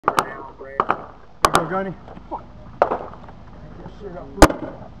Go, Gunny. Fuck. Get shit up, bro.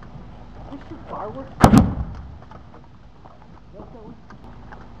 You shoot fireworks?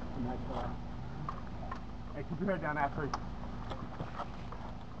 Nice shot. Hey, keep your head down after you.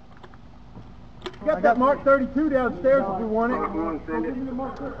 Got that Mark 32 downstairs if we want it. Send it.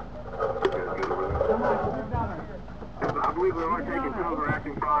 I believe we are taking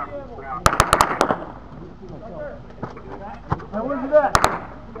counteracting fire. Now where's it at?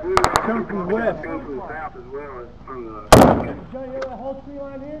 Coming from the west. Comes from the south as well as from the... Johnny, you hear that whole tree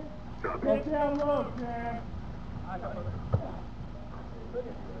line here? Get down low, Chad.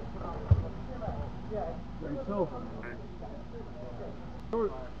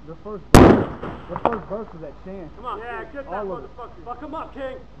 The first burst of that chance. Come on, yeah, get that motherfucker. Fuck him up,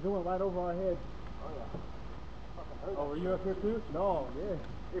 King. Going right over our heads. Oh, were you up here too? No, yeah.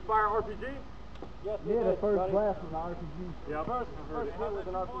 You fire RPG? Yes, yeah, the first blast was an RPG. Yeah, first hit was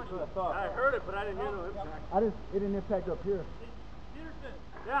an RPG. I thought. I heard it, but I didn't hear no impact. It didn't impact up here. Peterson.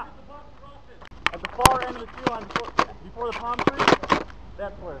 Yeah. At the far end of the tree line, before the palm tree,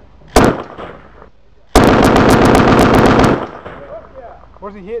 that's where.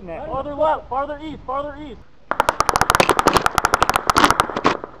 Where's he hitting at? Farther left, farther east, farther east.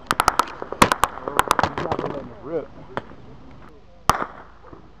 He's not letting it rip.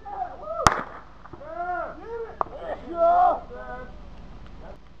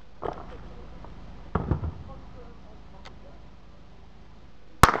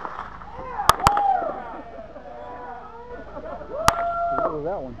 What was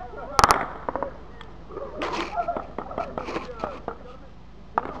that one?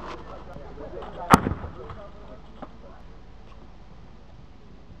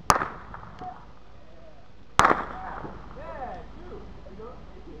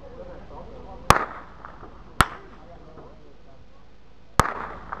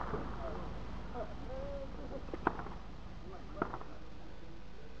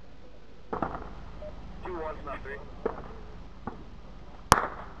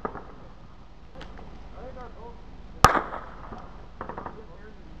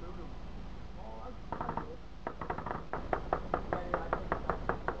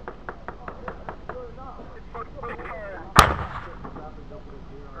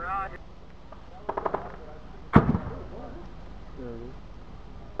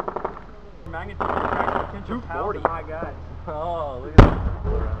 Magnitude attractive 240. My God. Oh, look at that.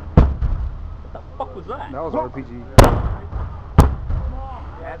 What the fuck was that? That was RPG.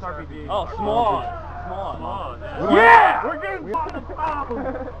 Yeah, that's RPG. Oh, small. Small. Yeah! We're getting fucking popped.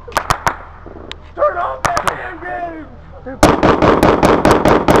 Turn off that damn game!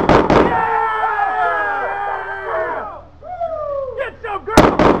 Yeah! Get some girl!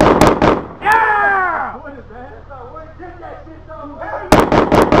 Yeah! What is that? Get that shit done.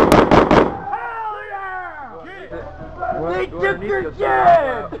 Hell yeah! They took your shit!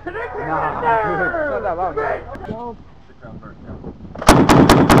 Nah, not that long ago.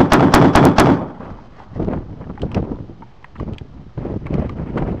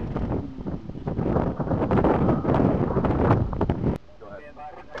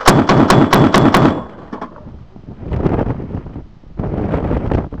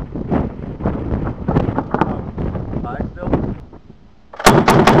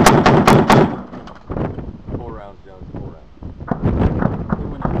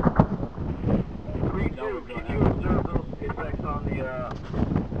 Can you observe those effects on the